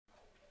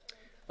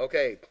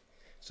Okay,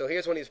 so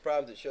here's one of these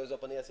problems that shows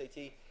up on the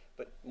SAT,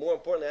 but more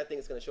importantly, I think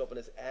it's going to show up on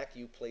this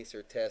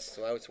AccuPlacer test,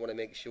 so I just want to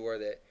make sure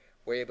that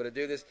we're able to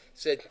do this. It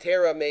said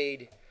Tara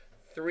made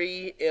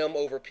 3M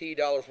over P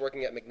dollars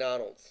working at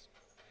McDonald's,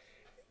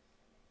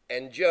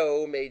 and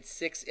Joe made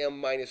 6M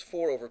minus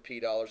 4 over P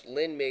dollars.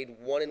 Lynn made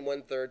 1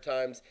 1/3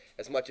 times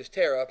as much as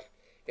Tara.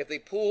 If they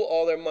pool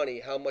all their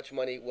money, how much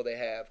money will they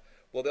have?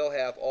 Well, they'll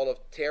have all of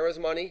Tara's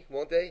money,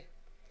 won't they?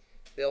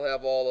 They'll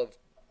have all of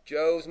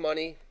Joe's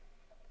money,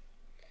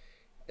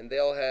 and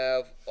they'll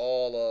have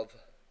all of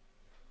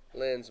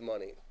Lynn's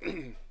money.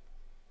 And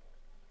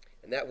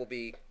that will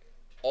be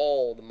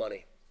all the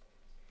money.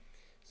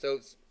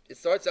 So it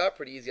starts out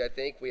pretty easy, I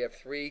think. We have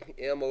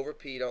 3M over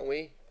P, don't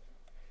we?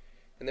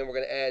 And then we're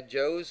going to add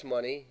Joe's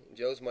money.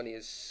 Joe's money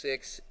is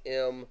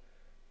 6M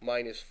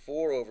minus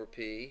 4 over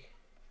P.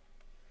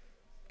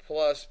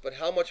 Plus, but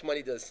how much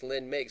money does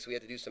Lynn make? So we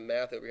have to do some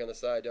math over here on the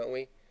side, don't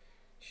we?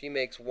 She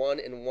makes 1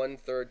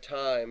 1/3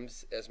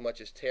 times as much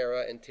as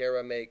Tara, and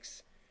Tara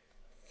makes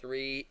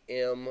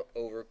 3M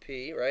over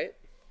P, right?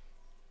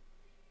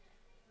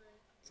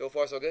 So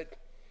far, so good.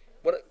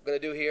 What I'm going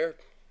to do here,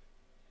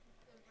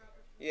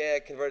 yeah,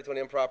 convert it to an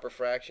improper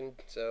fraction.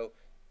 So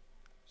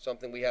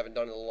something we haven't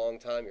done in a long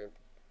time. You're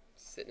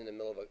sitting in the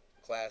middle of a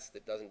class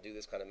that doesn't do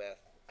this kind of math,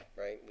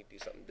 right? We do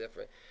something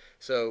different.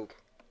 So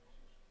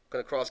I'm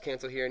going to cross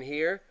cancel here and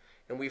here,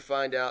 and we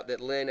find out that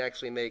Lynn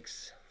actually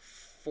makes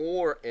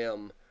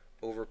 4M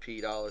over P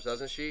dollars,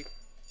 doesn't she?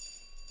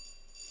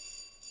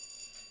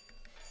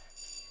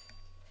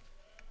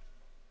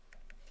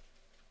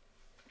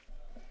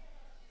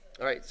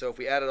 All right, so if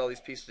we added all these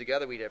pieces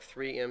together, we'd have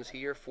 3 M's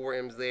here, 4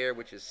 M's there,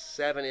 which is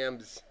 7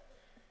 M's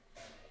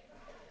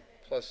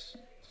plus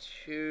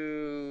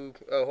 2.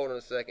 Oh, hold on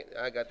a second.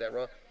 I got that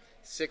wrong.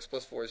 6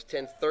 plus 4 is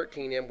 10.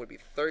 13M would be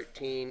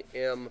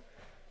 13M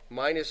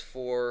minus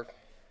 $4.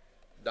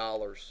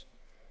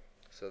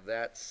 So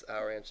that's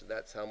our answer.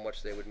 That's how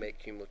much they would make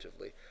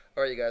cumulatively.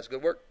 All right, you guys,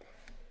 good work.